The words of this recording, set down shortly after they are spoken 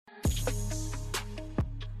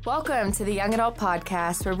Welcome to the Young Adult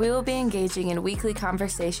Podcast, where we will be engaging in weekly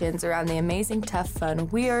conversations around the amazing, tough, fun,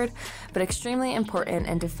 weird, but extremely important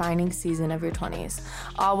and defining season of your 20s,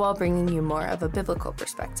 all while bringing you more of a biblical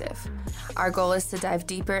perspective. Our goal is to dive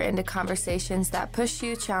deeper into conversations that push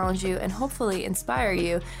you, challenge you, and hopefully inspire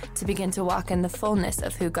you to begin to walk in the fullness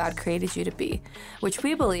of who God created you to be, which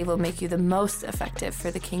we believe will make you the most effective for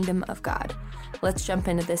the kingdom of God. Let's jump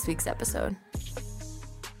into this week's episode.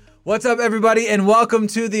 What's up, everybody, and welcome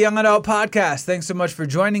to the Young Adult Podcast. Thanks so much for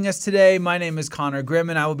joining us today. My name is Connor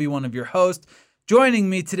Grimm, and I will be one of your hosts.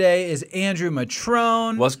 Joining me today is Andrew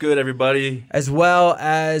Matrone. What's good, everybody? As well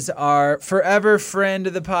as our forever friend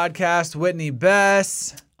of the podcast, Whitney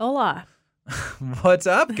Bess. Hola. What's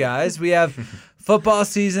up, guys? We have football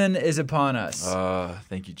season is upon us.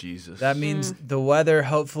 Thank you, Jesus. That means the weather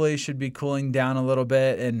hopefully should be cooling down a little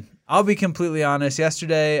bit. And I'll be completely honest,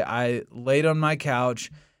 yesterday I laid on my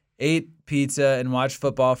couch, ate pizza, and watched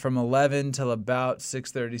football from 11 till about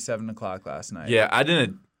 6:30, 7 o'clock last night. Yeah, I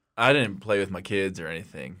didn't play with my kids or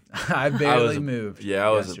anything. I barely moved. Yeah,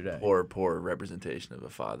 I was yesterday. a poor representation of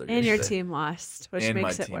a father. And your team lost, which and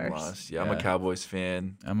makes my it team worse. lost. Yeah, I'm a Cowboys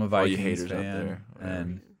fan. I'm a All you Vikings haters fan, out there.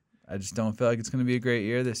 and I just don't feel like it's going to be a great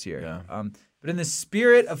year this year. Yeah. But in the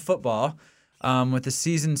spirit of football, with the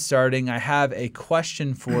season starting, I have a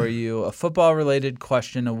question for you, a football-related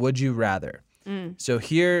question, a would you rather. So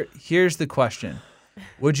here's the question.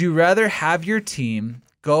 Would you rather have your team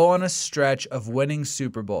go on a stretch of winning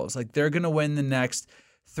Super Bowls? Like they're going to win the next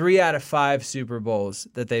 3 out of 5 Super Bowls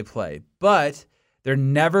that they play, but they're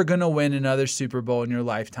never going to win another Super Bowl in your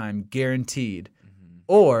lifetime, guaranteed.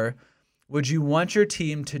 Or would you want your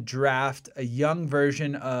team to draft a young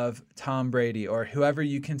version of Tom Brady or whoever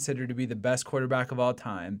you consider to be the best quarterback of all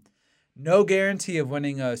time? No guarantee of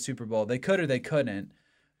winning a Super Bowl. They could or they couldn't,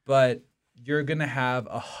 but you're going to have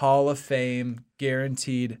a Hall of Fame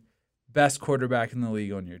guaranteed best quarterback in the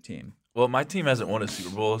league on your team. Well, my team hasn't won a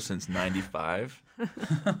Super Bowl since '95.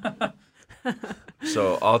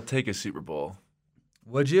 So I'll take a Super Bowl.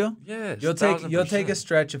 Would you? Yes. You'll take a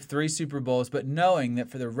stretch of 3 Super Bowls, but knowing that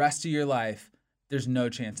for the rest of your life, there's no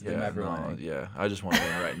chance of them ever winning. Yeah, I just want to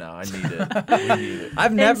win right now. I need it. We need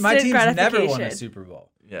it. My team's never won a Super Bowl.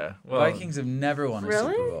 Yeah. Well, Vikings have never won a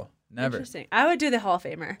Super Bowl. Never. Interesting. I would do the Hall of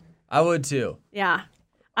Famer. I would too. Yeah.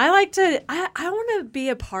 I like to, I want to be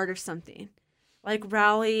a part of something. Like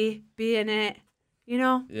rally, be in it, you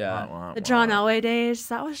know? Yeah. The John Elway days.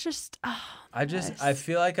 That was just, I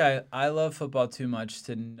feel like I love football too much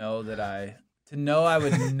to know that I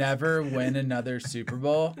would never win another Super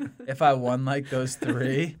Bowl if I won like those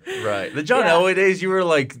 3. Right. The John Elway days, you were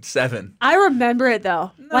like 7. I remember it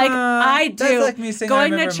though. Like I do. That's like me saying going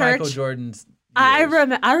I remember to church. Michael Jordan's years. I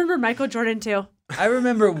remember Michael Jordan too. I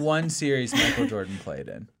remember one series Michael Jordan played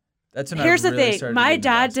in. That's when Here's I the really thing. started My getting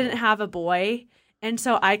dad basketball. didn't have a boy, and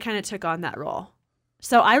so I kind of took on that role.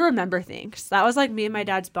 So I remember things. That was like me and my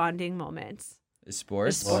dad's bonding moments. Is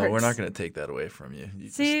sports? Well, we're not going to take that away from you.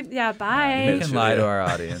 Bye. You can lie to our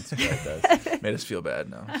audience. But that's made us feel bad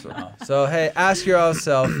now. So, hey, ask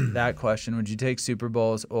yourself that question. Would you take Super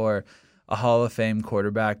Bowls or a Hall of Fame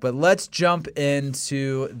quarterback? But let's jump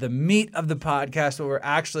into the meat of the podcast, what we're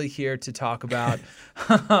actually here to talk about.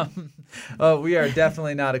 We are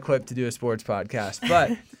definitely not equipped to do a sports podcast.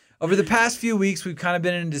 But over the past few weeks, we've kind of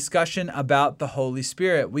been in a discussion about the Holy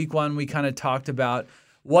Spirit. Week 1, we kind of talked about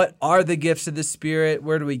what are the gifts of the Spirit?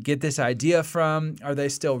 Where do we get this idea from? Are they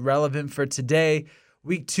still relevant for today?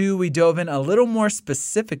 Week 2, we dove in a little more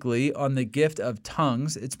specifically on the gift of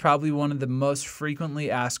tongues. It's probably one of the most frequently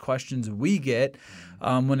asked questions we get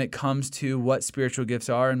when it comes to what spiritual gifts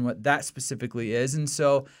are and what that specifically is. And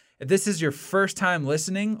so if this is your first time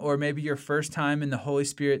listening, or maybe your first time in the Holy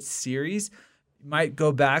Spirit series, you might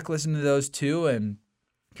go back, listen to those too, and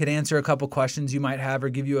could answer a couple questions you might have or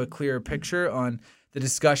give you a clearer picture on the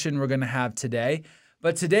discussion we're going to have today.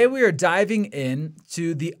 But today we are diving in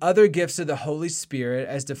to the other gifts of the Holy Spirit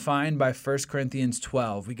as defined by 1 Corinthians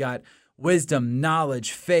 12. We got wisdom,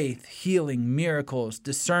 knowledge, faith, healing, miracles,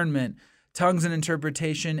 discernment, tongues and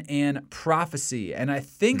interpretation, and prophecy. And I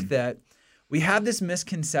think that we have this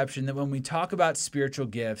misconception that when we talk about spiritual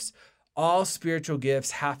gifts, all spiritual gifts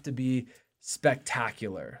have to be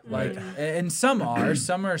spectacular. And some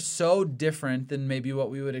are so different than maybe what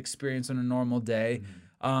we would experience on a normal day.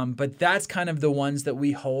 But that's kind of the ones that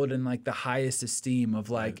we hold in like the highest esteem of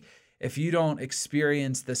like, if you don't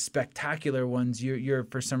experience the spectacular ones, you're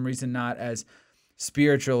for some reason not as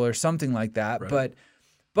spiritual or something like that. Right.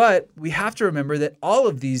 But we have to remember that all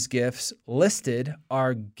of these gifts listed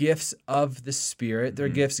are gifts of the Spirit. They're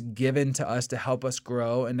gifts given to us to help us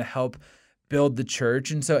grow and to help build the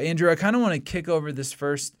church. And so, Andrew, I kind of want to kick over this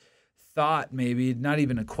first thought, maybe not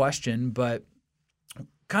even a question, but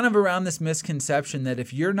kind of around this misconception that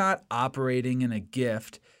if you're not operating in a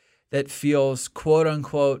gift that feels quote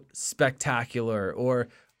unquote spectacular or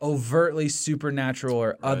overtly supernatural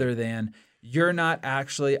or other than, you're not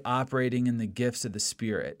actually operating in the gifts of the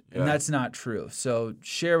Spirit. And that's not true. So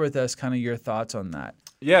share with us kind of your thoughts on that.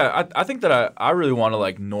 Yeah, I think that I really want to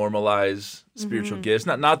like normalize spiritual gifts.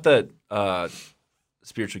 Not that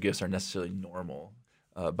spiritual gifts are necessarily normal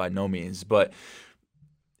by no means, but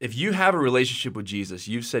if you have a relationship with Jesus,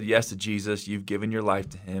 you've said yes to Jesus, you've given your life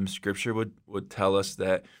to him, Scripture would tell us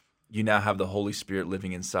that you now have the Holy Spirit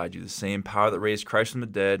living inside you. The same power that raised Christ from the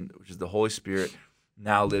dead, which is the Holy Spirit,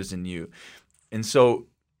 now lives in you. And so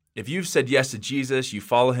if you've said yes to Jesus, you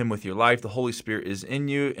follow him with your life, the Holy Spirit is in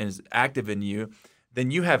you and is active in you, then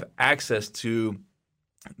you have access to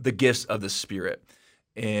the gifts of the Spirit.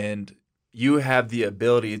 And you have the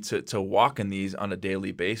ability to walk in these on a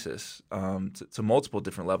daily basis to multiple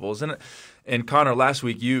different levels. And Connor, last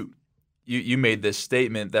week you made this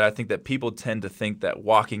statement that I think that people tend to think that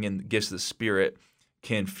walking in the gifts of the Spirit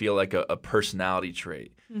can feel like a personality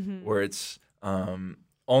trait, where it's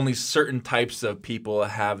only certain types of people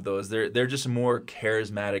have those. They're just a more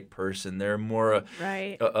charismatic person. They're more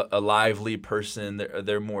a lively person.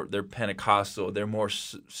 They're Pentecostal. They're more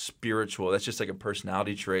spiritual. That's just like a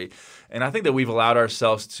personality trait. And I think that we've allowed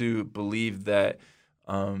ourselves to believe that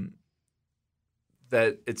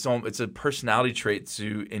that it's a personality trait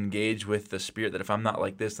to engage with the Spirit. That if I'm not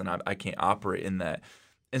like this, then I can't operate in that.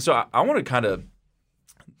 And so I want to kind of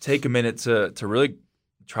take a minute to really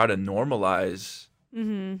try to normalize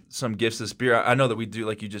some gifts of the Spirit. I know that we do,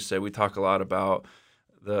 like you just said, we talk a lot about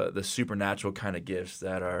the supernatural kind of gifts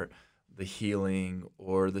that are the healing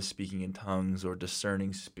or the speaking in tongues or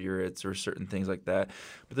discerning spirits or certain things like that.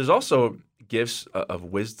 But there's also gifts of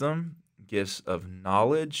wisdom, gifts of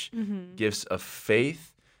knowledge, gifts of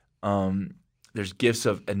faith. There's gifts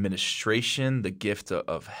of administration, the gift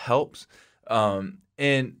of helps.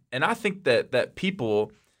 And I think that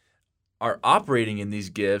people are operating in these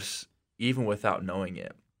gifts even without knowing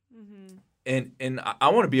it. And I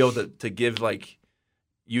want to be able to give like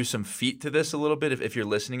you some feet to this a little bit. If you're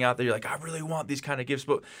listening out there, you're like, I really want these kind of gifts.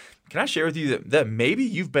 But can I share with you that maybe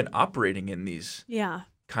you've been operating in these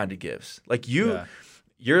kind of gifts? Like you're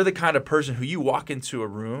the kind of person who you walk into a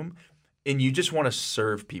room and you just want to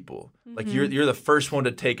serve people. Like you're the first one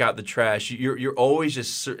to take out the trash. You're always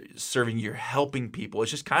just serving. You're helping people.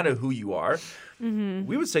 It's just kind of who you are.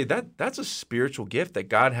 We would say that's a spiritual gift that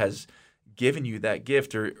God has given you that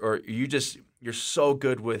gift, or you're so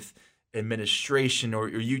good with administration, or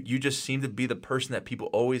you just seem to be the person that people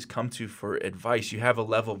always come to for advice. You have a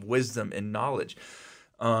level of wisdom and knowledge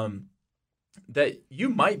that you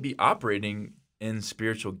might be operating in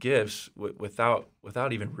spiritual gifts without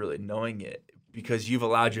even really knowing it, because you've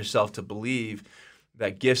allowed yourself to believe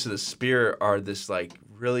that gifts of the Spirit are this like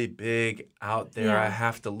really big out there. I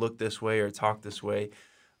have to look this way or talk this way.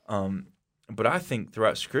 But I think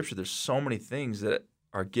throughout Scripture, there's so many things that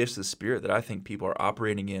are gifts of the Spirit that I think people are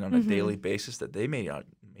operating in on a daily basis that they may not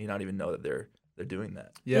even know that they're doing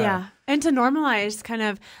that. Yeah. And to normalize kind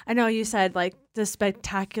of, I know you said like the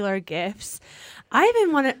spectacular gifts.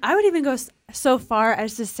 I would even go so far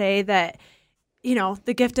as to say that,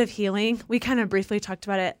 the gift of healing, we kind of briefly talked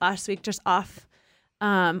about it last week, just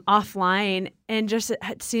offline, and just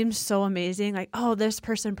it seems so amazing. Like, oh, this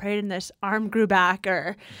person prayed and this arm grew back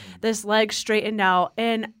or this leg straightened out.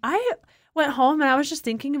 And I went home and I was just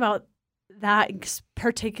thinking about that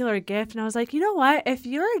particular gift. And I was like, you know what? If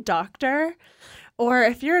you're a doctor or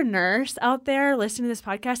if you're a nurse out there listening to this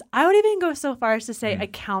podcast, I would even go so far as to say a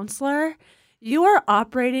counselor, you are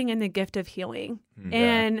operating in the gift of healing.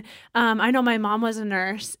 And I know my mom was a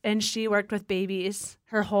nurse and she worked with babies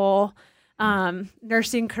her whole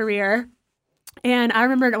nursing career. And I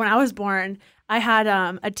remember when I was born, I had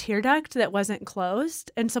a tear duct that wasn't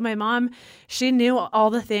closed. And so my mom, she knew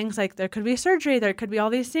all the things, like there could be surgery, there could be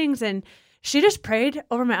all these things. And she just prayed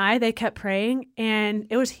over my eye. They kept praying and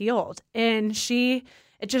it was healed. And she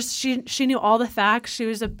knew all the facts. She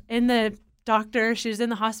was in the doctor. She was in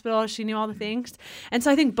the hospital. She knew all the things. And so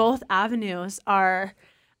I think both avenues are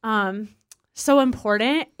so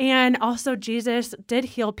important. And also Jesus did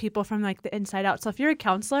heal people from like the inside out. So if you're a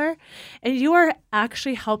counselor and you are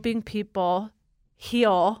actually helping people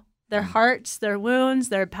heal their hearts, their wounds,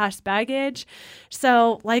 their past baggage.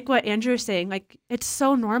 So like what Andrew was saying, like it's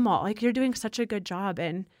so normal. Like you're doing such a good job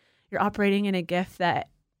and you're operating in a gift that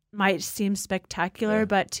might seem spectacular,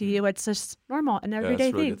 but to you it's just normal and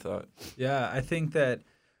everyday that's really thing. good thought. Yeah, I think that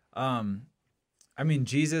I mean,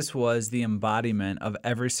 Jesus was the embodiment of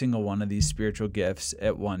every single one of these spiritual gifts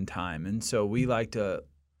at one time. And so we like to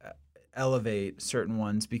elevate certain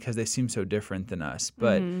ones because they seem so different than us.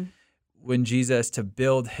 But when Jesus, to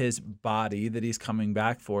build his body that he's coming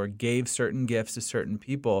back for, gave certain gifts to certain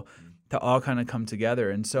people to all kind of come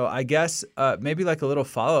together. And so I guess maybe like a little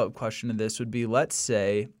follow-up question to this would be, let's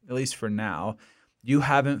say, at least for now, you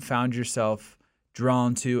haven't found yourself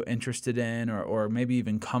drawn to, interested in, or maybe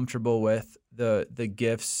even comfortable with the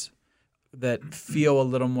gifts that feel a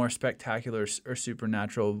little more spectacular or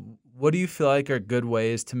supernatural. What do you feel like are good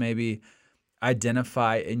ways to maybe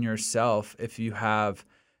identify in yourself if you have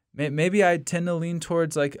maybe I tend to lean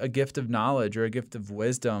towards like a gift of knowledge or a gift of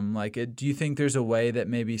wisdom. Do you think there's a way that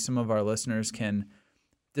maybe some of our listeners can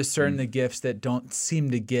discern the gifts that don't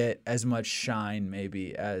seem to get as much shine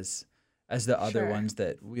maybe as the other ones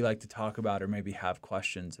that we like to talk about or maybe have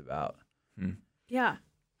questions about? Yeah.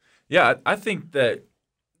 Yeah, I think that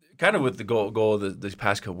kind of with the goal of these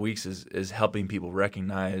past couple weeks is helping people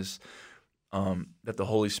recognize that the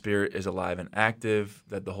Holy Spirit is alive and active,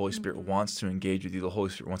 that the Holy Spirit wants to engage with you, the Holy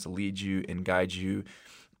Spirit wants to lead you and guide you,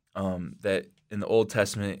 that in the Old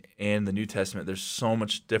Testament and the New Testament, there's so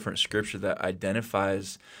much different scripture that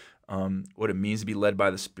identifies what it means to be led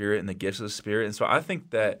by the Spirit and the gifts of the Spirit. And so I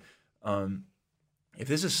think that if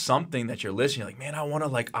this is something that you're listening, like, man, I want to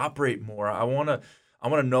like operate more. I want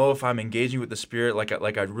to know if I'm engaging with the Spirit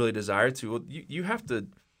like I really desire to. Well, you have to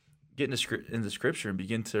get into Scripture and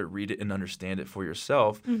begin to read it and understand it for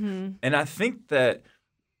yourself. And I think that,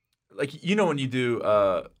 like, when you do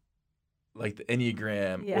like the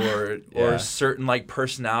Enneagram or certain like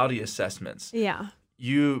personality assessments,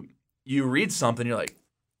 you read something, you're like,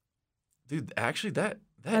 dude, actually that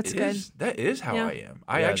is how I am.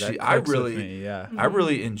 I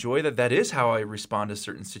really enjoy that. That is how I respond to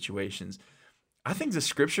certain situations. I think the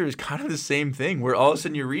Scripture is kind of the same thing, where all of a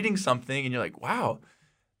sudden you're reading something and you're like, wow,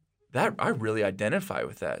 that I really identify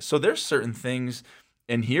with that. So there's certain things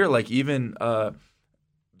in here, like even the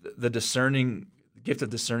gift of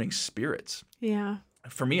discerning spirits. Yeah.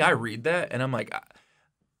 For me, I read that and I'm like,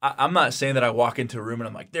 I'm not saying that I walk into a room and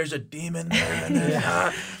I'm like, there's a demon there.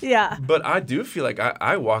 And yeah. But I do feel like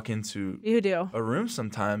I walk into a room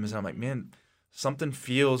sometimes and I'm like, man, something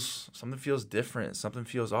feels different. Something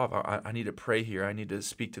feels off. I need to pray here. I need to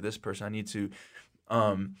speak to this person. I need to,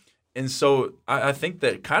 and so I think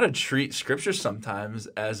that kind of treat Scripture sometimes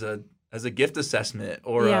as a gift assessment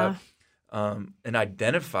or an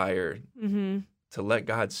identifier to let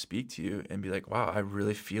God speak to you and be like, wow, I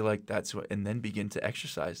really feel like that's what, and then begin to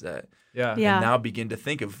exercise that. Yeah. And now begin to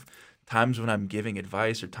think of times when I'm giving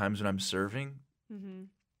advice or times when I'm serving.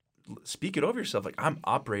 Speak it over yourself. Like, I'm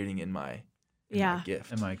operating in my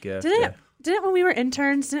gift. In my gift. Didn't when we were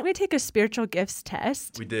interns, didn't we take a spiritual gifts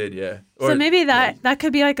test? We did, yeah. So maybe that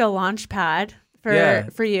could be like a launch pad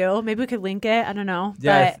for you. Maybe we could link it. I don't know.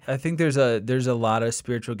 Yeah, I think there's a lot of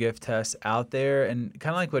spiritual gift tests out there, and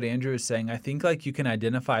kind of like what Andrew was saying, I think like you can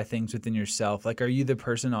identify things within yourself. Like, are you the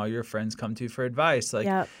person all your friends come to for advice?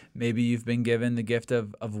 Like maybe you've been given the gift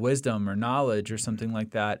of wisdom or knowledge or something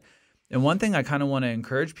like that. And one thing I kind of want to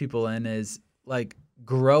encourage people in is like,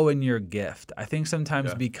 grow in your gift. I think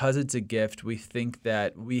sometimes because it's a gift, we think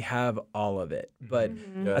that we have all of it. But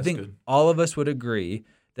I think all of us would agree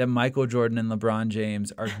that Michael Jordan and LeBron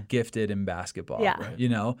James are gifted in basketball,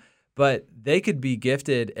 but they could be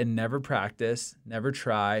gifted and never practice, never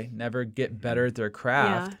try, never get better at their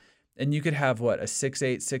craft. And you could have a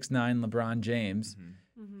 6'8", 6'9" LeBron James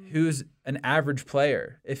who's an average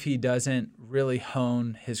player if he doesn't really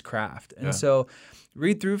hone his craft. And so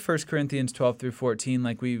read through 1 Corinthians 12 through 14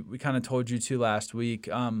 like we kind of told you to last week.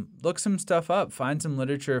 Look some stuff up, find some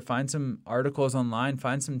literature, find some articles online,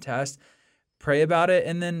 find some tests, pray about it,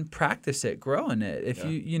 and then practice it, grow in it. If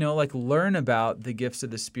you learn about the gifts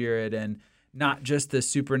of the Spirit and not just the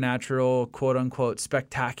supernatural, quote unquote,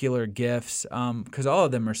 spectacular gifts, because all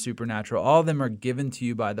of them are supernatural. All of them are given to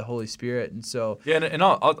you by the Holy Spirit. And so, and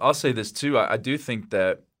I'll say this too. I do think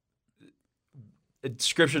that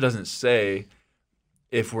Scripture doesn't say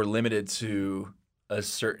if we're limited to a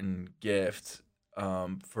certain gift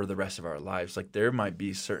for the rest of our lives. Like, there might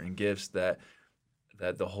be certain gifts that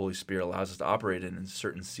the Holy Spirit allows us to operate in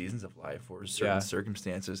certain seasons of life or certain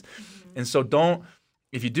circumstances. And so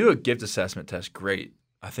if you do a gift assessment test, great.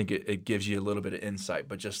 I think it gives you a little bit of insight,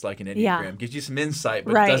 but just like an Enneagram, gives you some insight,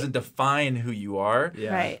 but it doesn't define who you are.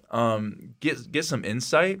 Get some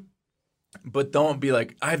insight, but don't be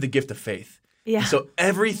like, I have the gift of faith. So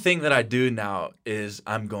everything that I do now is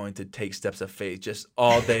I'm going to take steps of faith just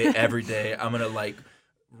all day, every day. I'm going to like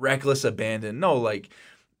reckless abandon. No, like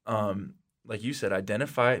like you said,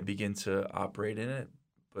 identify it, begin to operate in it.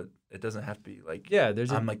 But it doesn't have to be like,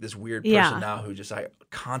 I'm like this weird person now who just I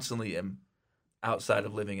constantly am outside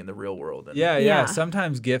of living in the real world. And Yeah.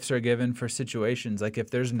 Sometimes gifts are given for situations. Like if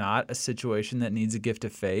there's not a situation that needs a gift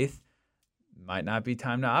of faith, might not be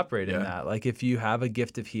time to operate in that. Like if you have a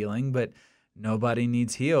gift of healing, but nobody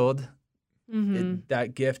needs healed,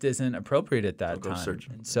 that gift isn't appropriate at that time.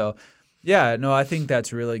 And so, I think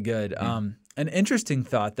that's really good. An interesting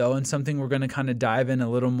thought, though, and something we're going to kind of dive in a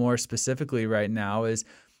little more specifically right now is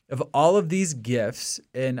of all of these gifts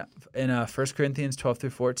in 1 Corinthians 12 through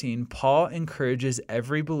 14, Paul encourages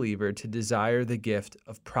every believer to desire the gift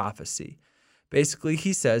of prophecy. Basically,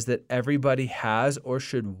 he says that everybody has or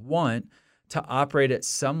should want to operate at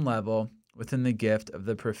some level within the gift of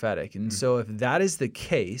the prophetic. And so if that is the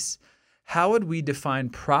case, how would we define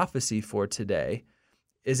prophecy for today?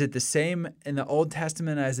 Is it the same in the Old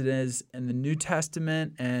Testament as it is in the New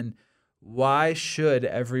Testament? And why should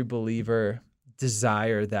every believer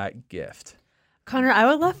desire that gift? Connor, I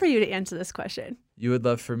would love for you to answer this question. You would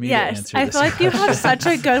love for me to answer this question. Yes, I feel like you have such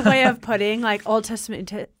a good way of putting like Old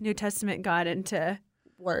Testament and New Testament God into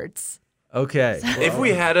words. Okay. Well, if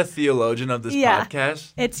we had a theologian of this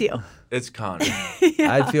podcast, it's you. It's Connor.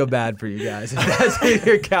 I'd feel bad for you guys if that's who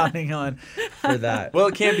you're counting on for that. Well,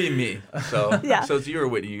 it can't be me. So it's you or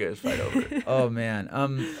Whitney. You guys fight over it. Oh, man.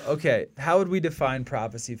 Okay. How would we define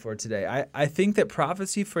prophecy for today? I think that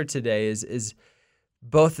prophecy for today is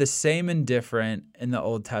both the same and different in the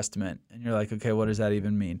Old Testament. And you're like, okay, what does that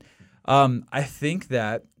even mean? I think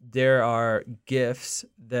that there are gifts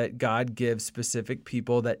that God gives specific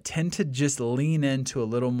people that tend to just lean into a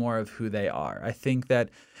little more of who they are. I think that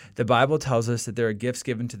the Bible tells us that there are gifts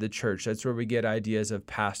given to the church. That's where we get ideas of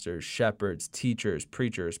pastors, shepherds, teachers,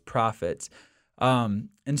 preachers, prophets. And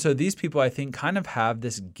so these people, I think, kind of have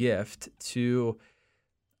this gift to,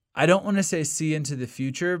 I don't want to say see into the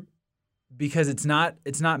future, because it's not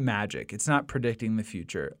magic. It's not predicting the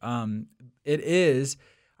future. It is,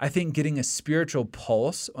 I think, getting a spiritual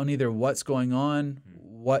pulse on either what's going on,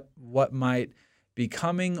 what might be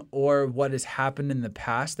coming, or what has happened in the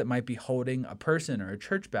past that might be holding a person or a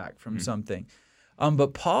church back from something.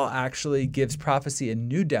 But Paul actually gives prophecy a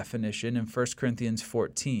new definition in 1 Corinthians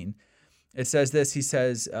 14. It says this, he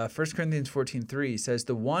says, 1 Corinthians 14:3, he says,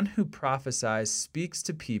 the one who prophesies speaks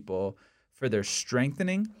to people for their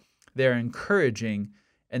strengthening, their encouraging,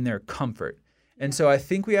 and their comfort. And so I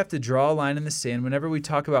think we have to draw a line in the sand. Whenever we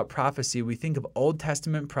talk about prophecy, we think of Old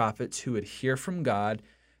Testament prophets who would hear from God,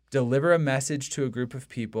 deliver a message to a group of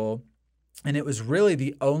people, and it was really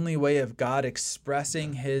the only way of God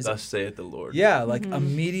expressing his, thus saith the Lord.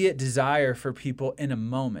 Immediate desire for people in a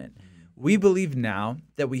moment. We believe now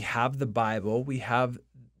that we have the Bible, we have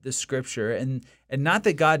the scripture, and not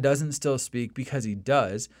that God doesn't still speak, because he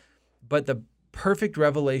does, but the perfect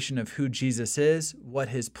revelation of who Jesus is, what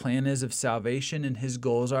his plan is of salvation, and his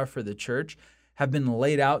goals are for the church have been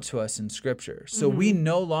laid out to us in Scripture. So we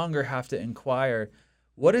no longer have to inquire,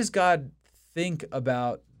 what does God think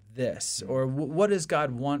about this? Or what does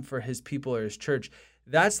God want for his people or his church?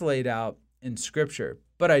 That's laid out in Scripture.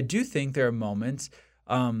 But I do think there are moments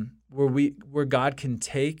where God can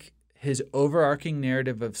take his overarching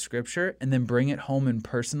narrative of Scripture and then bring it home and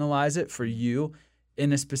personalize it for you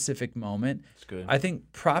in a specific moment. That's good. I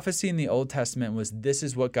think prophecy in the Old Testament was, this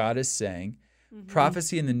is what God is saying.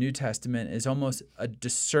 Prophecy in the New Testament is almost a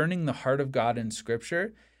discerning the heart of God in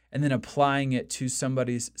Scripture and then applying it to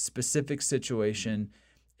somebody's specific situation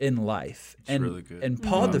in life. That's really good. And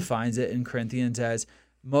Paul defines it in Corinthians as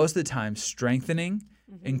most of the time strengthening,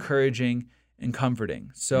 encouraging, and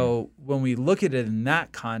comforting. So when we look at it in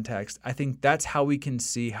that context, I think that's how we can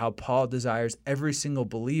see how Paul desires every single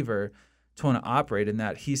believer to want to operate in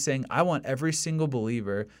that. He's saying, I want every single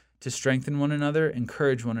believer to strengthen one another,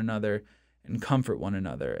 encourage one another, and comfort one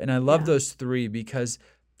another. And I love those three because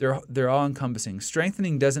they're all encompassing.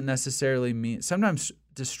 Strengthening doesn't necessarily mean, sometimes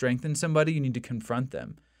to strengthen somebody, you need to confront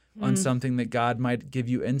them on something that God might give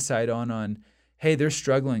you insight on, hey, they're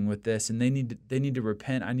struggling with this and they need to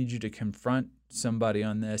repent. I need you to confront somebody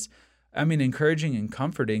on this. I mean, encouraging and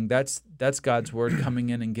comforting, that's God's word coming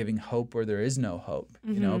in and giving hope where there is no hope,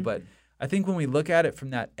 you know, but I think when we look at it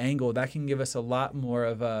from that angle, that can give us a lot more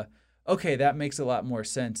of a, okay, that makes a lot more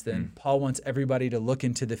sense than Paul wants everybody to look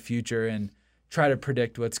into the future and try to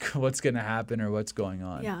predict what's going to happen or what's going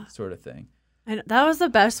on, sort of thing. And that was the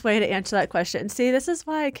best way to answer that question. See, this is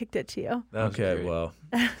why I kicked it to you. Okay, great. well.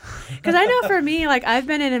 Because I know for me, like I've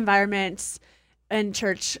been in environments in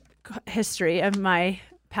church history of my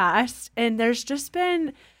past, and there's just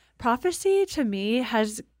been prophecy to me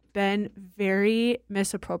has been very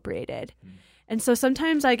misappropriated. And so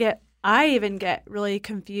sometimes I get I even get really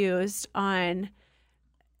confused on,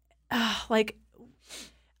 like,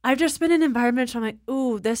 I've just been in environments where I'm like,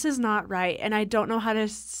 ooh, this is not right. And I don't know how to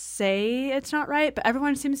say it's not right, but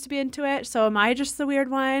everyone seems to be into it. So am I just the weird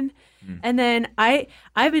one? And then I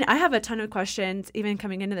have a ton of questions even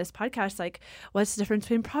coming into this podcast, like what's the difference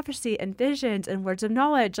between prophecy and visions and words of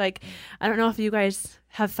knowledge? Like, I don't know if you guys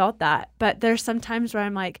have felt that, but there's some times where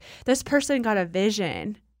I'm like, this person got a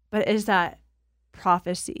vision, but is that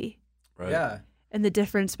prophecy? Right. Yeah. And the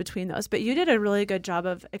difference between those. But you did a really good job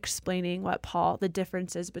of explaining the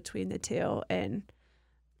differences between the two. And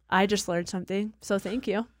I just learned something. So thank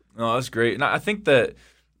you. No, that's great. And I think that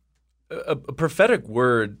a prophetic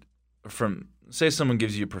word say someone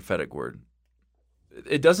gives you a prophetic word,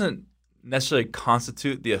 it doesn't necessarily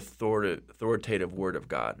constitute the authoritative word of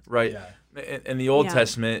God, right? Yeah. In the Old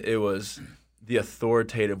Testament, it was the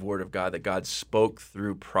authoritative word of God that God spoke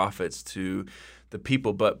through prophets to the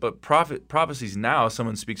people. But prophecies now,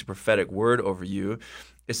 someone speaks a prophetic word over you,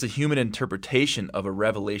 it's the human interpretation of a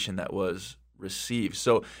revelation that was received.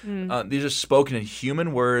 So these are spoken in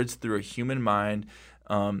human words through a human mind,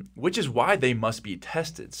 which is why they must be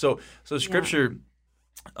tested. So Scripture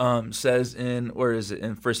says in 1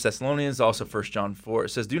 Thessalonians, also 1 John 4, it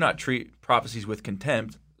says, do not treat prophecies with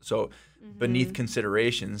contempt, so beneath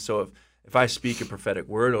consideration. So if I speak a prophetic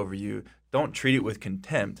word over you, don't treat it with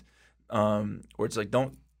contempt. Or it's like,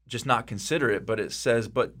 don't just not consider it, but it says,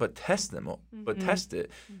 but test them, but test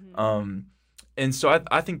it. And so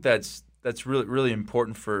I think that's really, really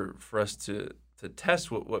important for us to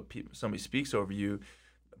test what somebody speaks over you.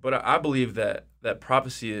 But I believe that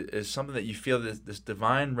prophecy is something that you feel this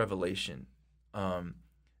divine revelation,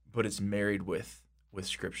 but it's married with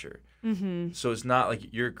Scripture. So it's not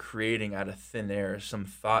like you're creating out of thin air some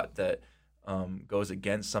thought that goes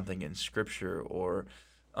against something in Scripture or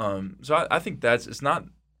so I think it's not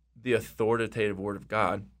the authoritative word of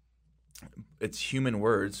God. It's human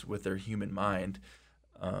words with their human mind.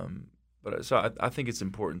 But so I think it's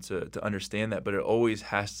important to understand that, but it always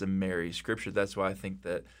has to marry Scripture. That's why I think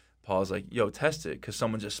that Paul's like, yo, test it, because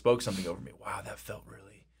someone just spoke something over me. Wow, that felt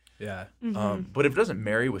really. Yeah. But if it doesn't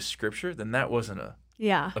marry with Scripture, then that wasn't a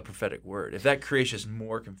prophetic word. If that creates just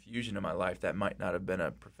more confusion in my life, that might not have been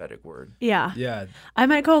a prophetic word. Yeah. Yeah. I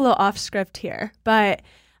might go a little off script here, but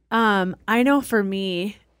I know for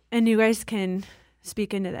me, and you guys can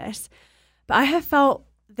speak into this, but I have felt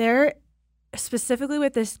there, specifically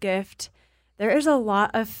with this gift, there is a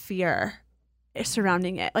lot of fear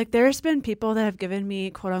surrounding it. Like, there's been people that have given me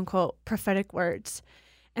quote unquote prophetic words,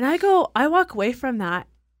 and I walk away from that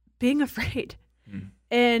being afraid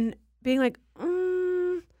and being like,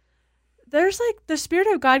 there's like the Spirit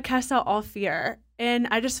of God casts out all fear. And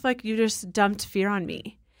I just feel like you just dumped fear on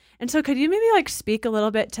me. And so could you maybe like speak a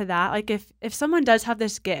little bit to that? Like if someone does have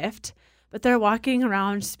this gift, but they're walking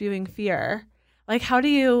around spewing fear, like how do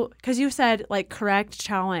you, because you said like correct,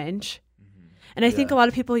 challenge. And I think a lot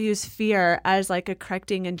of people use fear as like a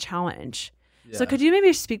correcting and challenge. Yeah. So could you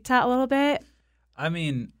maybe speak to that a little bit? I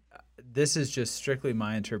mean, this is just strictly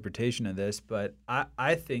my interpretation of this, but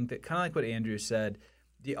I think that kind of like what Andrew said,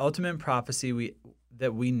 the ultimate prophecy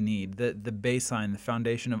that we need, the baseline, the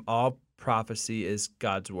foundation of all prophecy is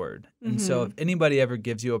God's word. And so if anybody ever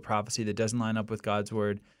gives you a prophecy that doesn't line up with God's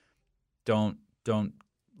word, don't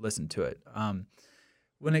listen to it.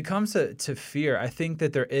 When it comes to fear, I think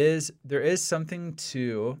that there is something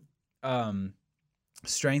to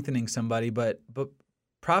strengthening somebody, but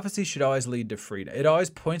prophecy should always lead to freedom. It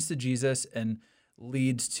always points to Jesus and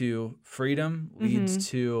leads to freedom, leads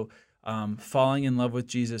to falling in love with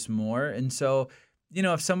Jesus more. And so,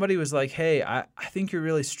 if somebody was like, hey, I think you're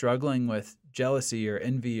really struggling with jealousy or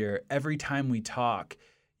envy, or every time we talk,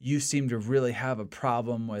 you seem to really have a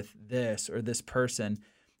problem with this or this person.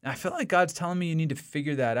 And I feel like God's telling me you need to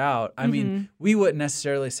figure that out. I mean, we wouldn't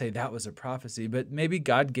necessarily say that was a prophecy, but maybe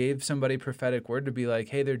God gave somebody a prophetic word to be like,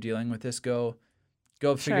 hey, they're dealing with this. Go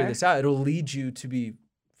figure this out. It'll lead you to be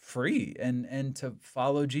free and to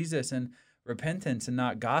follow Jesus and repentance and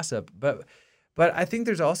not gossip. But I think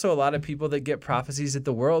there's also a lot of people that get prophecies that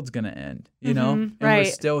the world's going to end, and we're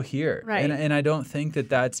still here. Right. And I don't think that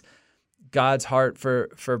that's God's heart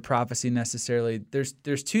for prophecy necessarily.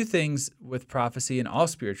 There's two things with prophecy and all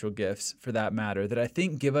spiritual gifts for that matter that I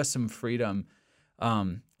think give us some freedom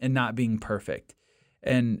in not being perfect.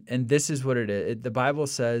 And this is what it is. The Bible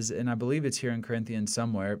says, and I believe it's here in Corinthians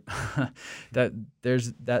somewhere, that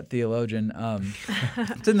there's that theologian.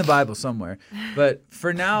 It's in the Bible somewhere. But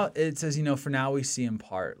for now, it says, for now we see in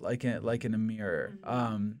part, like in a mirror.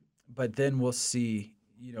 But then we'll see,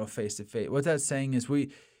 face to face. What that's saying is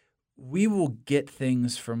we will get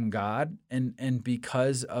things from God, and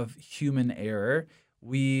because of human error,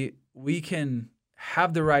 we can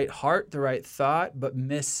have the right heart, the right thought, but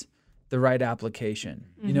miss the right application.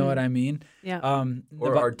 You know what I mean? Yeah.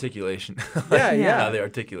 Or articulation. Yeah. How they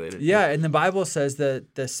articulate it. Yeah, and the Bible says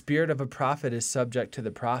that the spirit of a prophet is subject to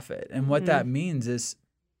the prophet. And what that means is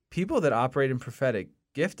people that operate in prophetic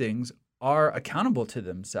giftings are accountable to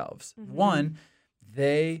themselves. One,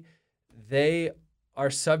 they are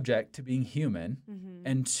subject to being human.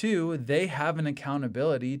 And two, they have an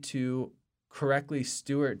accountability to correctly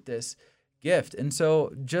steward this gift. And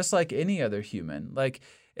so just like any other human, like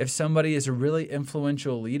if somebody is a really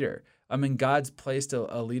influential leader, I mean, God's placed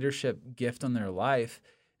a leadership gift on their life,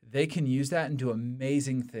 they can use that and do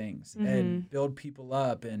amazing things and build people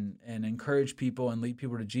up and encourage people and lead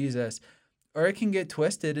people to Jesus. Or it can get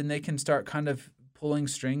twisted and they can start kind of pulling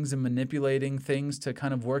strings and manipulating things to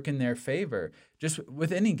kind of work in their favor, just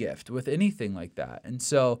with any gift, with anything like that. And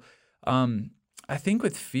so I think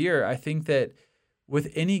with fear, I think that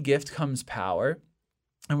with any gift comes power.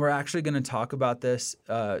 And we're actually going to talk about this,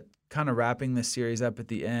 kind of wrapping this series up at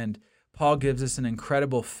the end. Paul gives us an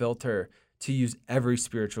incredible filter to use every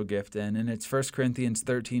spiritual gift in, and it's 1 Corinthians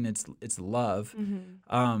 13. It's love.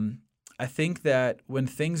 I think that when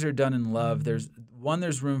things are done in love, there's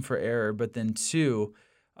room for error, but then two,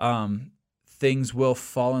 things will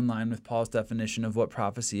fall in line with Paul's definition of what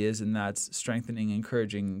prophecy is, and that's strengthening,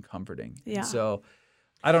 encouraging, and comforting. Yeah. And so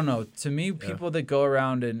I don't know. To me, people that go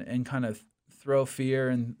around and kind of throw fear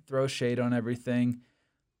and throw shade on everything,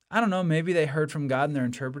 I don't know, maybe they heard from God and they're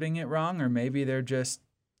interpreting it wrong, or maybe they're just,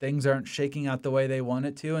 things aren't shaking out the way they want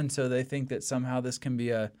it to, and so they think that somehow this can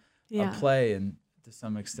be a play, and to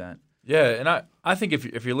some extent. Yeah, and I think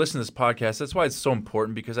if you're listening to this podcast, that's why it's so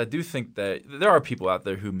important, because I do think that there are people out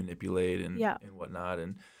there who manipulate and whatnot,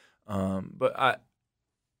 and but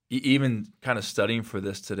even kind of studying for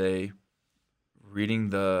this today,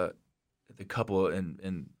 reading the couple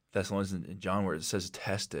in Thessalonians and John where it says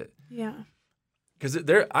test it. Yeah. Because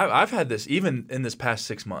I've had this even in this past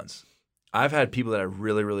 6 months. I've had people that I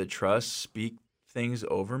really, really trust speak things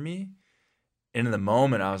over me, and in the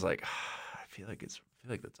moment I was like, I feel like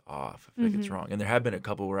that's off. I feel like it's wrong. And there have been a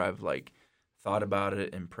couple where I've like thought about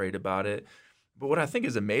it and prayed about it. But what I think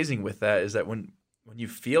is amazing with that is that when you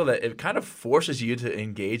feel that, it kind of forces you to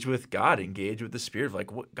engage with God, engage with the Spirit of like,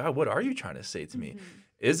 God, what are you trying to say to me?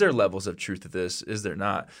 Is there levels of truth to this? Is there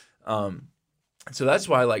not? So that's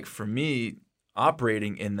why, like, for me,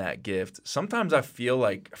 operating in that gift, sometimes I feel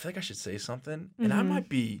like I should say something, and I might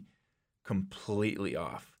be completely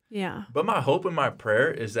off. Yeah. But my hope and my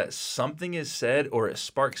prayer is that something is said, or it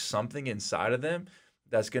sparks something inside of them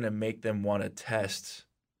that's going to make them want to test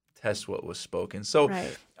what was spoken. So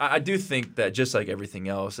I do think that, just like everything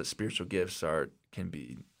else, that spiritual gifts can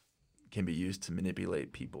be used to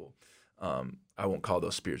manipulate people. I won't call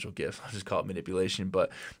those spiritual gifts. I'll just call it manipulation. But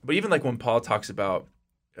even like when Paul talks about,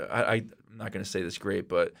 I'm not going to say this great,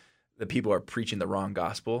 but the people are preaching the wrong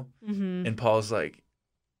gospel. And Paul's like,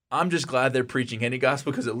 I'm just glad they're preaching any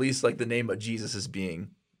gospel, because at least like the name of Jesus is being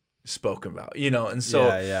spoken about, And so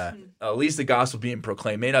at least the gospel being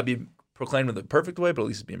proclaimed may not be proclaimed in the perfect way, but at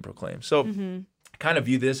least it's being proclaimed. So I kind of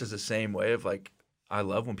view this as the same way of like, I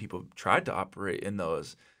love when people try to operate in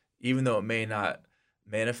those, even though it may not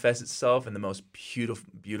manifest itself in the most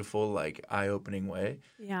beautiful, like eye-opening way.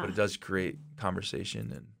 Yeah. But it does create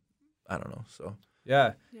conversation, and I don't know. So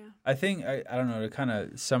yeah. I think I don't know, to kind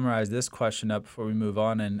of summarize this question up before we move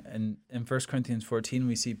on. And in 1 Corinthians 14,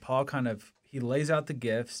 we see Paul he lays out the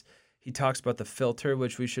gifts. He talks about the filter,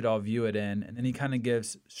 which we should all view it in, and then he kind of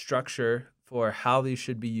gives structure for how these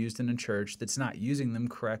should be used in a church that's not using them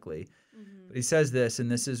correctly. But he says this,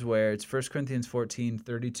 and this is where it's 1 Corinthians 14,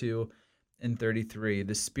 32 and 33.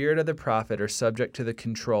 The spirit of the prophet are subject to the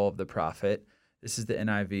control of the prophet. This is the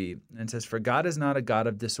NIV. And it says, for God is not a God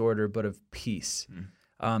of disorder, but of peace,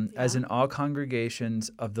 as in all congregations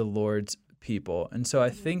of the Lord's people. And so I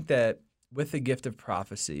think that with the gift of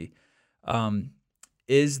prophecy,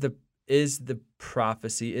 is the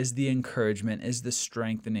prophecy, is the encouragement, is the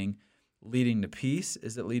strengthening leading to peace?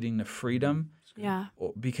 Is it leading to freedom? Yeah.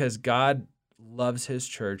 Because God loves his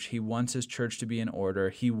church. He wants his church to be in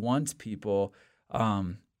order. He wants people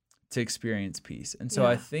to experience peace. And so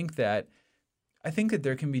I think that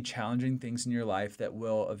there can be challenging things in your life that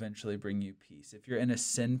will eventually bring you peace. If you're in a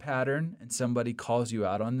sin pattern and somebody calls you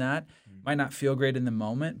out on that, it might not feel great in the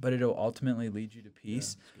moment, but it'll ultimately lead you to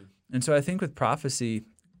peace. Yeah, and so I think with prophecy,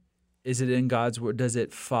 is it in God's word? Does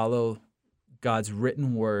it follow God's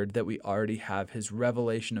written word that we already have, his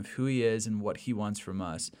revelation of who he is and what he wants from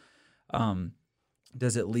us?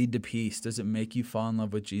 Does it lead to peace? Does it make you fall in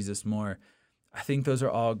love with Jesus more? I think those are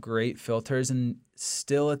all great filters. And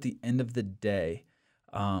still at the end of the day,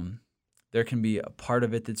 there can be a part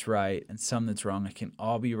of it that's right and some that's wrong. It can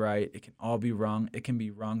all be right. It can all be wrong. It can be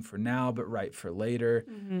wrong for now, but right for later.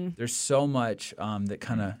 There's so much that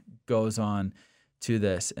kind of goes on to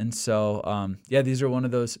this. And so, these are one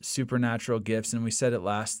of those supernatural gifts. And we said it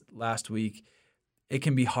last week. It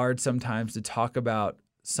can be hard sometimes to talk about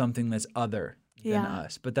something that's other than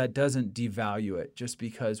us, but that doesn't devalue it just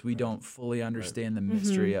because we don't fully understand the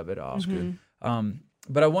mystery of it all. That's good.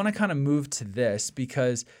 But I want to kind of move to this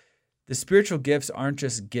because the spiritual gifts aren't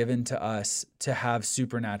just given to us to have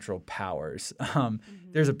supernatural powers.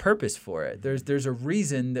 There's a purpose for it. There's a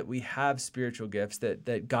reason that we have spiritual gifts,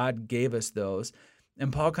 that God gave us those.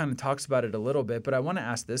 And Paul kind of talks about it a little bit, but I want to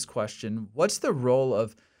ask this question. What's the role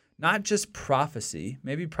of not just prophecy?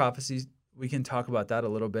 Maybe prophecy, we can talk about that a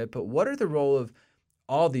little bit, but what are the role of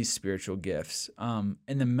all these spiritual gifts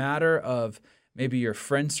in the matter of maybe your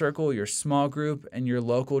friend circle, your small group, and your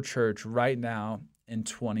local church right now in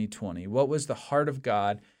 2020? What was the heart of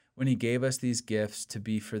God when he gave us these gifts to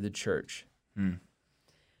be for the church?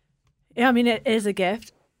 Yeah, I mean, it is a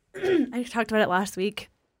gift. I talked about it last week,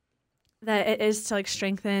 that it is to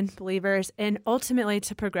strengthen believers and ultimately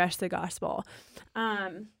to progress the gospel.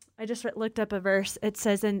 I just looked up a verse. It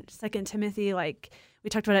says in 2 Timothy, we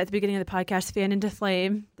talked about it at the beginning of the podcast, fan into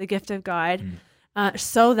flame the gift of God,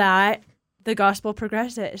 so that the gospel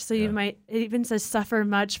progresses. So it even says suffer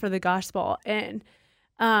much for the gospel. And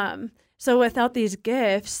so without these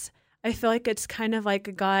gifts, I feel like it's kind of like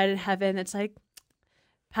a God in heaven that's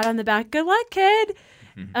pat on the back, good luck, kid.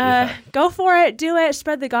 Go for it, do it,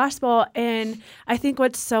 spread the gospel. And I think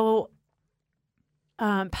what's so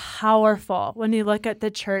powerful when you look at the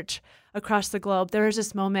church across the globe, there was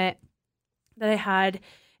this moment that I had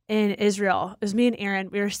in Israel. It was me and Aaron.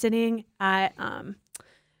 We were sitting at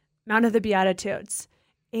Mount of the Beatitudes,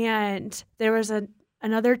 and there was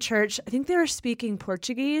another church. I think they were speaking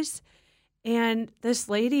Portuguese, and this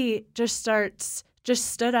lady just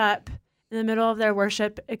stood up in the middle of their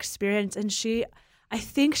worship experience, and I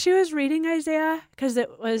think she was reading Isaiah because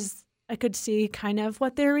I could see kind of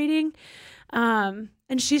what they're reading. And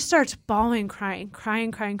she starts bawling,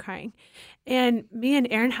 crying. And me and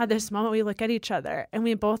Aaron had this moment. We look at each other and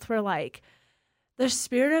we both were like, the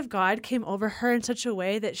Spirit of God came over her in such a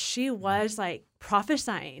way that she was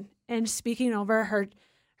prophesying and speaking over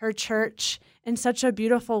her church in such a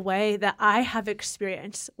beautiful way that I have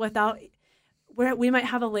experienced where we might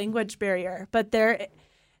have a language barrier, but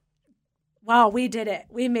wow, we did it.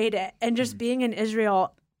 We made it. And just being in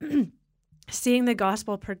Israel, seeing the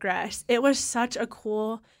gospel progress, it was such a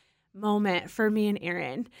cool moment for me and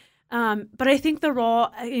Aaron. But I think the role,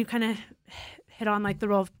 you kind of hit on the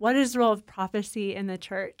role of, what is the role of prophecy in the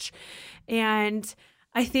church? And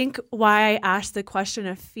I think why I asked the question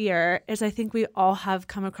of fear is I think we all have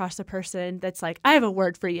come across a person that's I have a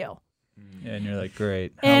word for you. Yeah, and you're like,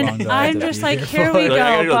 great. And I'm just here we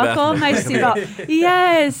go. Buckle my seatbelt.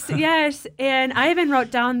 Yes. And I even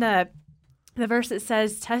wrote down the verse that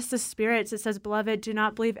says, test the spirits. It says, beloved, do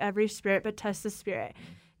not believe every spirit, but test the spirit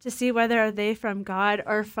to see whether they from God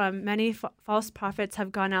or from many false prophets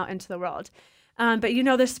have gone out into the world. But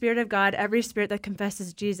the Spirit of God, every spirit that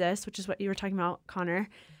confesses Jesus, which is what you were talking about, Connor,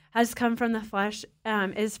 has come from the flesh,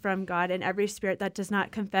 is from God, and every spirit that does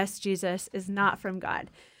not confess Jesus is not from God.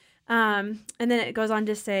 And then it goes on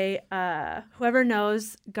to say, whoever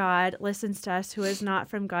knows God listens to us. Who is not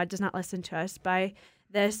from God does not listen to us. By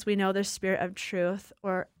this we know the spirit of truth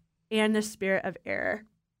and the spirit of error.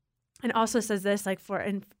 And also says this, for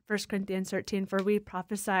in 1 Corinthians 13, for we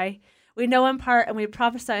prophesy, we know in part and we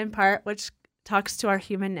prophesy in part, which talks to our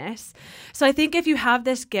humanness. So I think if you have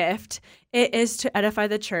this gift, it is to edify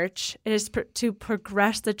the church. It is to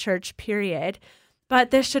progress the church, period.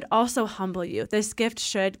 But this should also humble you. This gift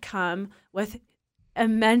should come with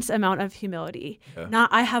immense amount of humility. Yeah.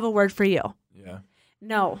 Not, I have a word for you. Yeah.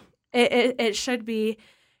 No, it should be,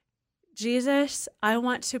 Jesus, I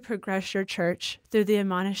want to progress your church through the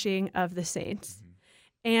admonishing of the saints.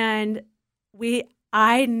 And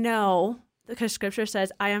I know, because Scripture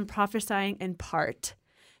says, I am prophesying in part.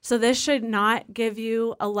 So this should not give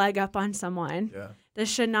you a leg up on someone. Yeah. This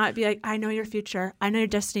should not be I know your future. I know your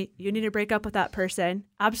destiny. You need to break up with that person.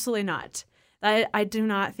 Absolutely not. I do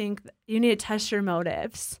not think you need to test your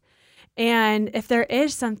motives. And if there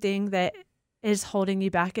is something that is holding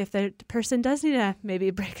you back, if the person does need to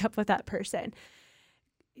maybe break up with that person,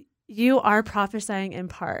 you are prophesying in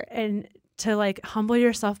part. And to humble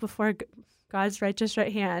yourself before God's righteous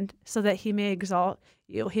right hand so that he may exalt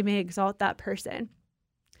you. He may exalt that person.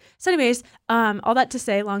 So anyways, all that to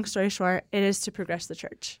say, long story short, it is to progress the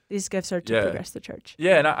church. These gifts are to progress the church.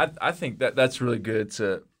 Yeah, and I think that's really good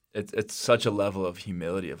to it's such a level of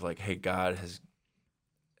humility of like, hey, God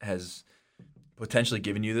has potentially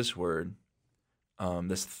given you this word,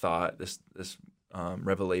 this thought, this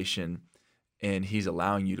revelation, and he's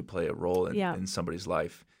allowing you to play a role in somebody's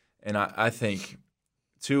life. And I think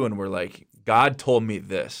too, and we're like, God told me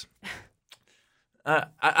this. I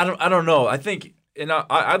don't know. I think, and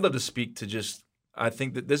I'd love to speak to just. I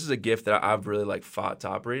think that this is a gift that I've really like fought to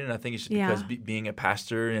operate in. I think it's just because being a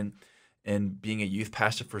pastor and being a youth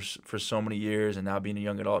pastor for so many years, and now being a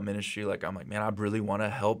young adult ministry, like I'm like, man, I really want to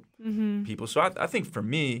help people. So I think for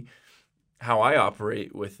me, how I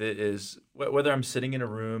operate with it is whether I'm sitting in a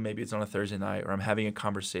room, maybe it's on a Thursday night, or I'm having a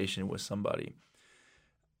conversation with somebody.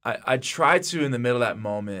 I try to, in the middle of that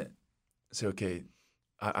moment, say, okay,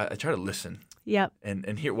 I try to listen. Yep.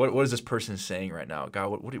 And hear what is this person saying right now? God,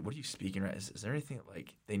 what are you speaking right? Is there anything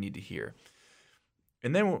like they need to hear?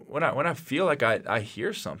 And then when I feel like I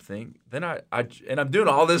hear something, then I'm doing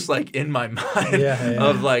all this like in my mind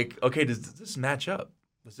of like, okay, does this match up?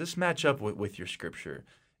 Does this match up with your scripture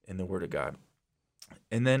in the Word of God?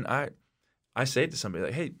 And then I say to somebody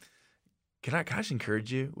like, hey, can I just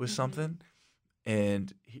encourage you with something?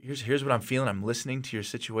 And here's what I'm feeling. I'm listening to your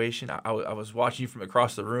situation. I was watching you from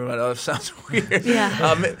across the room. I know that sounds weird.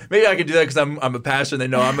 Yeah. Maybe I could do that because I'm a pastor and they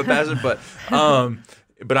know I'm a pastor.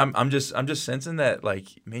 But I'm just sensing that like,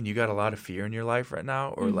 man, you got a lot of fear in your life right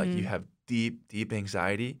now, or like you have deep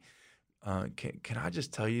anxiety. Can I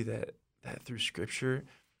just tell you that through Scripture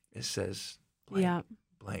it says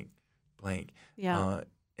blank. Yeah.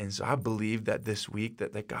 And so I believe that this week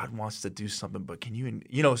that God wants to do something. But can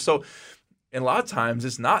you so. And a lot of times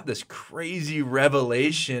it's not this crazy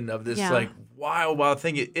revelation of this like wild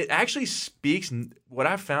thing. It actually speaks. What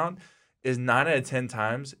I've found is 9 out of 10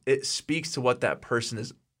 times it speaks to what that person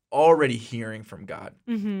is already hearing from God.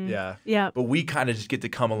 Mm-hmm. Yeah. But we kind of just get to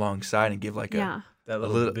come alongside and give like that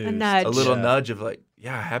little boost. A nudge. A little nudge of like,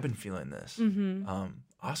 yeah, I have been feeling this. Mm-hmm.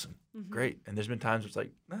 Awesome. Mm-hmm. Great. And there's been times where it's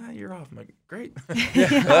like, you're off. I'm like, great.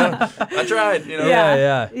 I tried,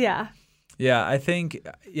 Yeah, I think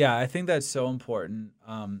that's so important.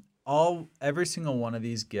 Every single one of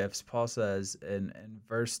these gifts, Paul says in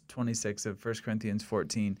verse 26 of 1 Corinthians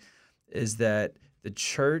 14, is that the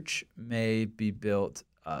church may be built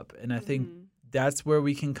up. And I think that's where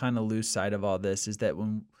we can kind of lose sight of all this, is that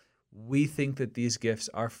when we think that these gifts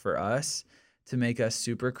are for us to make us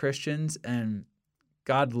super Christians, and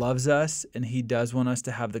God loves us and he does want us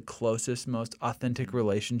to have the closest, most authentic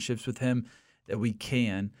relationships with him that we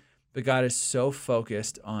can. But God is so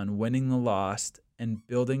focused on winning the lost and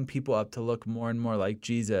building people up to look more and more like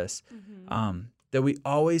Jesus, that we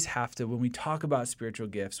always have to, when we talk about spiritual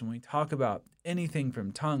gifts, when we talk about anything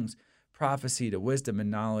from tongues, prophecy to wisdom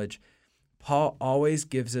and knowledge, Paul always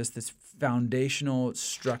gives us this foundational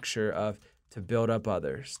structure of to build up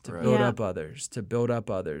others, to build up others, to build up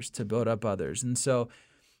others, to build up others. And so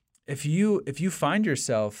if you find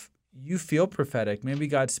yourself, you feel prophetic, maybe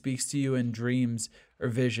God speaks to you in dreams or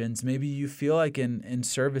visions, maybe you feel like in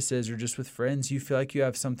services or just with friends, you feel like you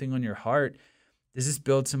have something on your heart, does this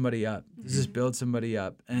build somebody up? Does this build somebody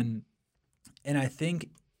up? And I think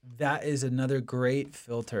that is another great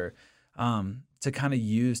filter to kind of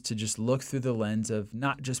use to just look through the lens of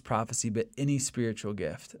not just prophecy, but any spiritual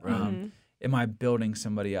gift. Am I building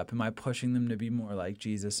somebody up? Am I pushing them to be more like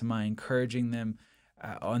Jesus? Am I encouraging them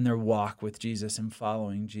on their walk with Jesus and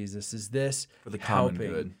following Jesus? Is this for the helping?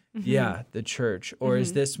 common good? The church, or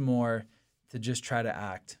is this more to just try to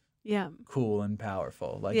act cool and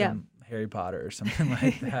powerful, like in Harry Potter or something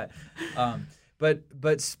like that?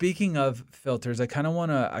 But speaking of filters, I kind of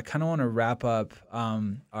want to wrap up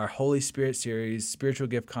our Holy Spirit series, spiritual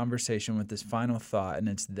gift conversation, with this final thought, and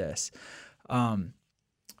it's this.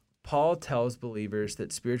 Paul tells believers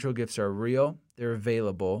that spiritual gifts are real, they're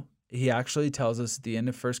available. He actually tells us at the end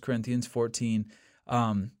of 1 Corinthians 14,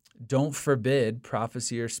 don't forbid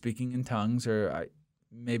prophecy or speaking in tongues, or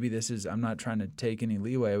I'm not trying to take any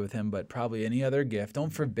leeway with him, but probably any other gift.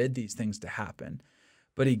 Don't forbid these things to happen.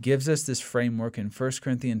 But he gives us this framework in 1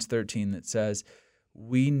 Corinthians 13 that says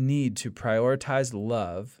we need to prioritize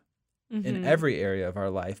love in every area of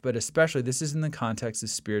our life, but especially this is in the context of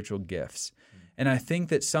spiritual gifts. And I think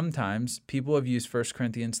that sometimes people have used 1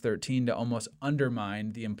 Corinthians 13 to almost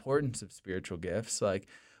undermine the importance of spiritual gifts. Like,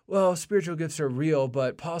 well, spiritual gifts are real,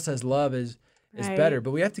 but Paul says love is better.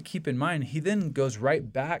 But we have to keep in mind, he then goes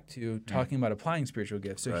right back to talking about applying spiritual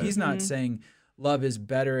gifts. So he's not saying love is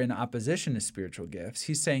better in opposition to spiritual gifts.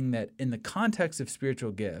 He's saying that in the context of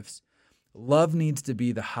spiritual gifts, love needs to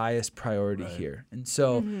be the highest priority here. And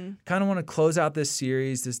so kind of want to close out this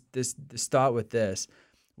series, this thought with this.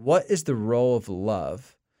 What is the role of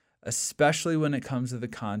love, especially when it comes to the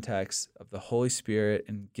context of the Holy Spirit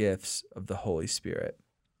and gifts of the Holy Spirit?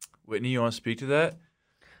 Whitney, you want to speak to that?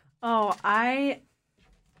 Oh,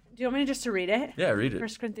 do you want me just to read it? Yeah, read it. 1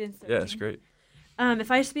 Corinthians 13. Yeah, it's great.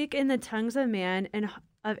 If I speak in the tongues of man and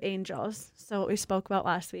of angels, so what we spoke about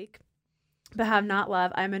last week, but have not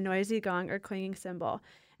love, I am a noisy gong or clanging cymbal.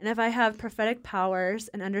 And if I have prophetic powers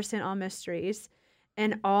and understand all mysteries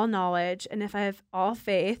and all knowledge, and if I have all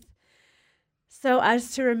faith, so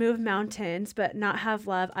as to remove mountains, but not have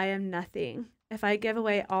love, I am nothing. If I give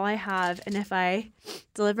away all I have, and if I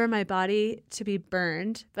deliver my body to be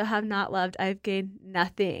burned, but have not loved, I have gained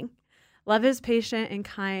nothing. Love is patient and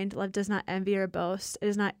kind. Love does not envy or boast. It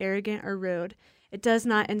is not arrogant or rude. It does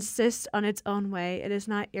not insist on its own way. It is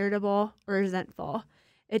not irritable or resentful.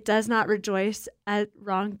 It does not rejoice at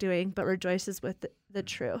wrongdoing, but rejoices with the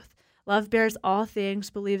truth. Love bears all things,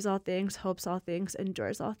 believes all things, hopes all things,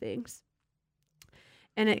 endures all things.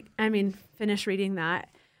 And finish reading that.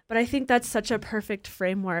 But I think that's such a perfect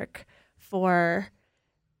framework for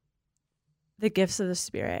the gifts of the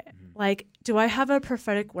Spirit. Like, do I have a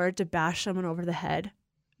prophetic word to bash someone over the head?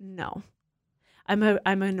 No. I'm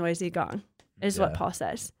a noisy gong, is what Paul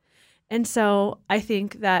says. And so I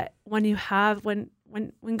think that when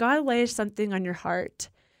God lays something on your heart,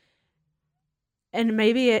 and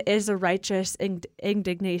maybe it is a righteous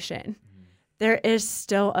indignation, there is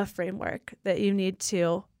still a framework that you need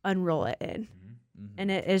to unroll it in.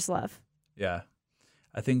 And it is love. Yeah.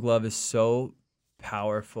 I think love is so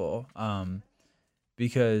powerful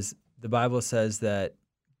because the Bible says that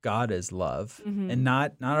God is love, and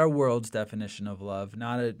not our world's definition of love,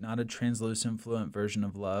 not a translucent, fluent version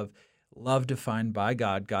of love. Love defined by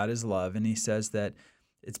God. God is love, and he says that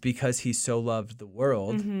it's because he so loved the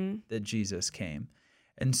world that Jesus came.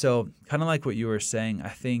 And so kind of like what you were saying, I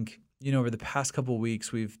think, over the past couple of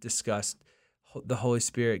weeks, we've discussed the Holy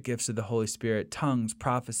Spirit, gifts of the Holy Spirit, tongues,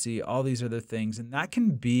 prophecy, all these other things. And that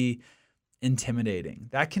can be intimidating.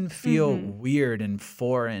 That can feel weird and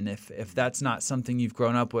foreign if that's not something you've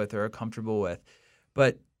grown up with or are comfortable with.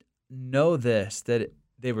 But know this, that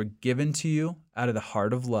they were given to you out of the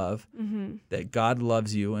heart of love, that God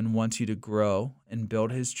loves you and wants you to grow and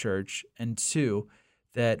build his church. And two,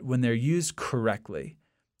 that when they're used correctly,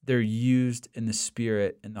 they're used in the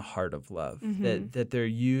spirit and the heart of love, that they're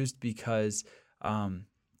used because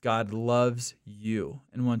God loves you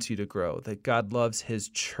and wants you to grow, that God loves his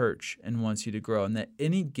church and wants you to grow, and that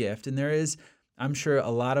any gift, and there is, I'm sure a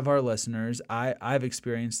lot of our listeners, I've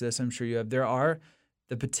experienced this, I'm sure you have, there are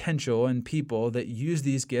the potential and people that use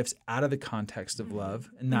these gifts out of the context of love,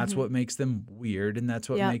 and that's what makes them weird, and that's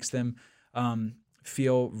what makes them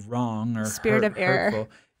feel wrong or spirit of error. Hurtful.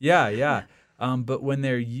 Yeah. But when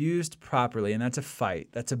they're used properly, and that's a fight,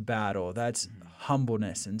 that's a battle, that's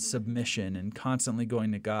humbleness and submission and constantly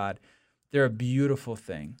going to God, they're a beautiful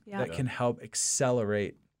thing that can help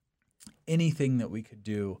accelerate anything that we could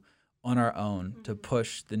do on our own to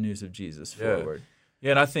push the news of Jesus forward.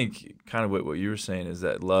 Yeah, and I think kind of what you were saying is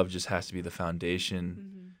that love just has to be the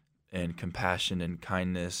foundation, and compassion and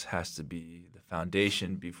kindness has to be the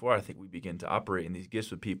foundation before I think we begin to operate in these gifts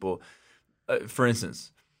with people. For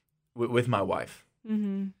instance, with my wife,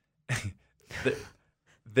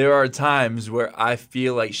 there are times where I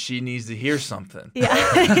feel like she needs to hear something,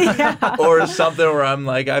 or something where I'm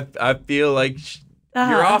like, I feel like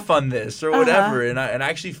you're off on this or whatever, and I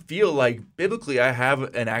actually feel like biblically I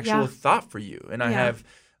have an actual thought for you, and I have,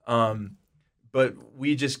 but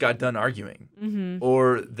we just got done arguing,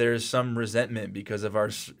 or there's some resentment because of our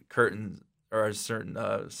certain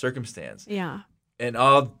circumstance, and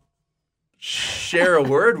I'll share a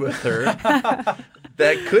word with her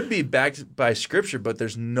that could be backed by scripture, but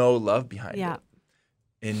there's no love behind it.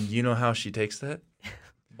 And you know how she takes that?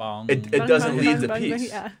 It doesn't lead to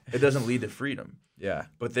peace. It doesn't lead to freedom. Yeah.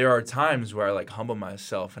 But there are times where I like humble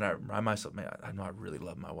myself and I remind myself, man, I know I really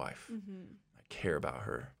love my wife. I care about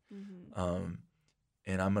her.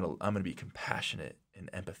 And I'm gonna be compassionate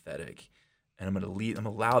and empathetic, and I'm gonna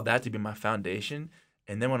allow that to be my foundation.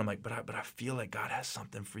 And then when I'm like, but I feel like God has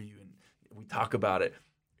something for you, and we talk about it,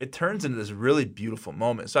 it turns into this really beautiful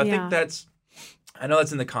moment. So I think I know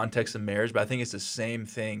that's in the context of marriage, but I think it's the same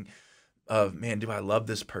thing of, man, do I love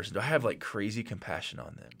this person? Do I have like crazy compassion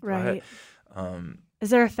on them? Right. Is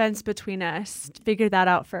there offense between us? Figure that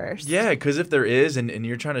out first. Yeah, because if there is, and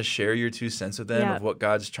you're trying to share your 2 cents with them of what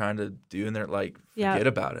God's trying to do, and they're like, forget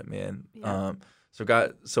about it, man.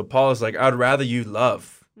 So Paul is like, I'd rather you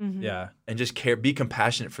love Yeah. and just be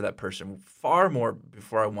compassionate for that person far more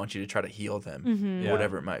before I want you to try to heal them, Yeah.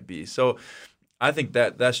 whatever it might be. So I think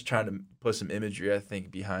that's trying to put some imagery, I think,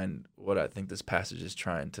 behind what I think this passage is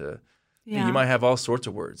trying to. You might have all sorts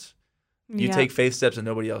of words. You take faith steps that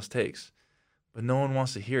nobody else takes, but no one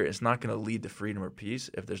wants to hear it. It's not going to lead to freedom or peace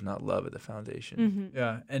if there's not love at the foundation.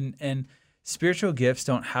 Yeah. And spiritual gifts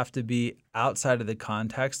don't have to be outside of the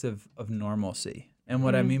context of normalcy. And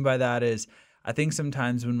what I mean by that is, I think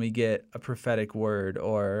sometimes when we get a prophetic word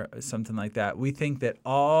or something like that, we think that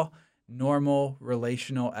all normal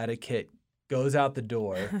relational etiquette goes out the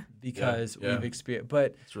door because we've experienced.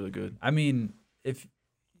 But it's really good. I mean, if,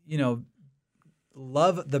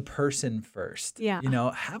 love the person first,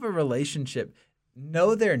 have a relationship,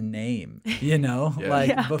 know their name,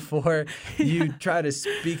 before you try to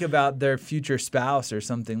speak about their future spouse or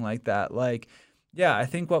something like that. I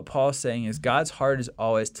think what Paul's saying is God's heart is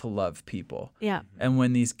always to love people. Yeah. And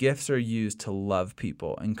when these gifts are used to love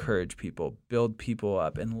people, encourage people, build people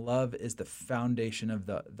up, and love is the foundation of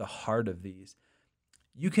the heart of these,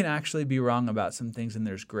 you can actually be wrong about some things and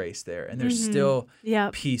there's grace there. And there's still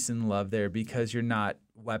peace and love there because you're not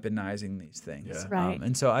weaponizing these things. Yeah. Right.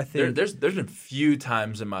 And so I think there's been few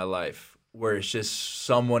times in my life where it's just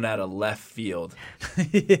someone out of left field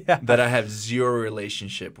that I have zero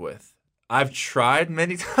relationship with. I've tried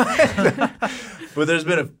many times, but there's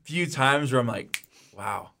been a few times where I'm like,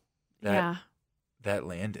 wow, that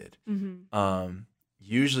landed.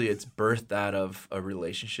 Usually it's birthed out of a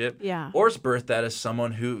relationship, or it's birthed out of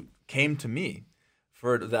someone who came to me.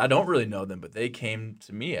 I don't really know them, but they came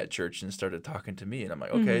to me at church and started talking to me, and I'm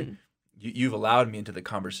like, okay, you've allowed me into the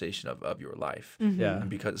conversation of your life. Yeah. And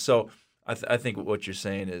because I think what you're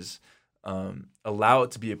saying is allow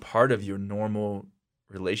it to be a part of your normal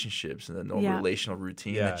relationships and the normal relational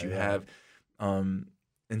routine that you have.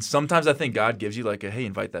 And sometimes I think God gives you hey,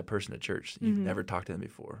 invite that person to church. You've never talked to them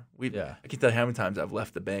before. I can tell you how many times I've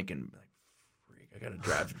left the bank and I got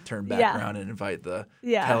to turn back around and invite the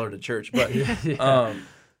teller to church. But, it's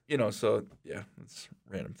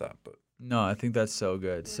random thought. But no, I think that's so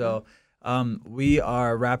good. So we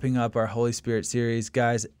are wrapping up our Holy Spirit series.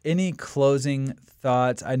 Guys, any closing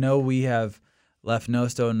thoughts? I know we have left no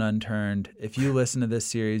stone unturned. If you listen to this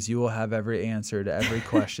series, you will have every answer to every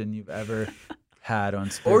question you've ever had on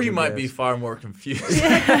spiritual or you might be far more confused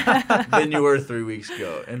than you were 3 weeks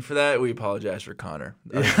ago. And for that, we apologize for Connor.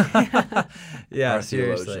 Yeah,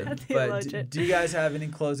 seriously. But do you guys have any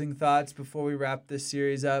closing thoughts before we wrap this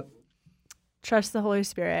series up? Trust the Holy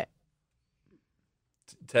Spirit.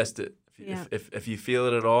 Test it. If you feel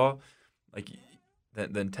it at all,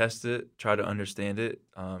 then test it. Try to understand it.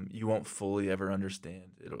 You won't fully ever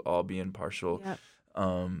understand. It'll all be impartial.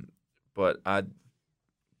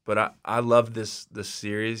 But I love this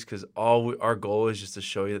series because our goal is just to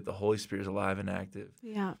show you that the Holy Spirit is alive and active.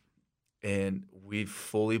 Yeah. And we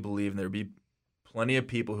fully believe, and there'll be plenty of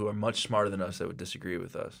people who are much smarter than us that would disagree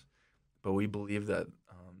with us, but we believe that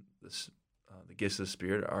the gifts of the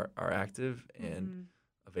Spirit are active and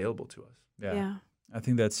available to us. Yeah. I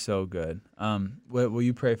think that's so good. Will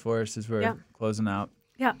you pray for us as we're closing out?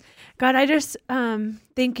 Yeah. God, I just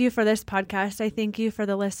thank you for this podcast. I thank you for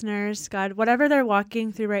the listeners. God, whatever they're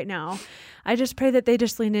walking through right now, I just pray that they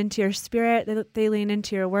just lean into your Spirit, that they lean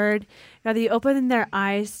into your word. God, that you open their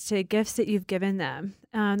eyes to gifts that you've given them.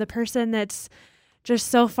 The person that's just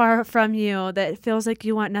so far from you that feels like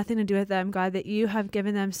you want nothing to do with them, God, that you have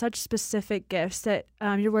given them such specific gifts that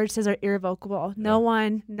your word says are irrevocable. No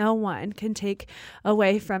one can take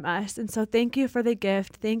away from us. And so thank you for the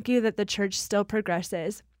gift. Thank you that the church still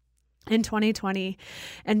progresses in 2020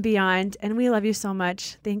 and beyond. And we love you so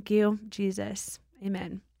much. Thank you, Jesus.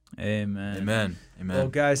 Amen. Amen. Amen. Amen. Well,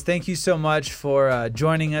 guys, thank you so much for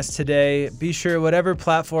joining us today. Be sure, whatever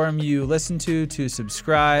platform you listen to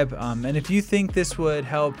subscribe. And if you think this would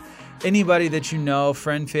help anybody that you know,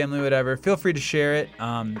 friend, family, whatever, feel free to share it.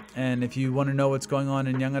 And if you want to know what's going on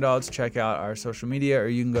in young adults, check out our social media, or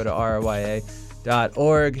you can go to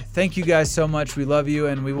rya.org. Thank you guys so much. We love you,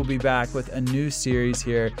 and we will be back with a new series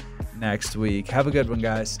here next week. Have a good one,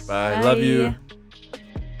 guys. Bye. Love you.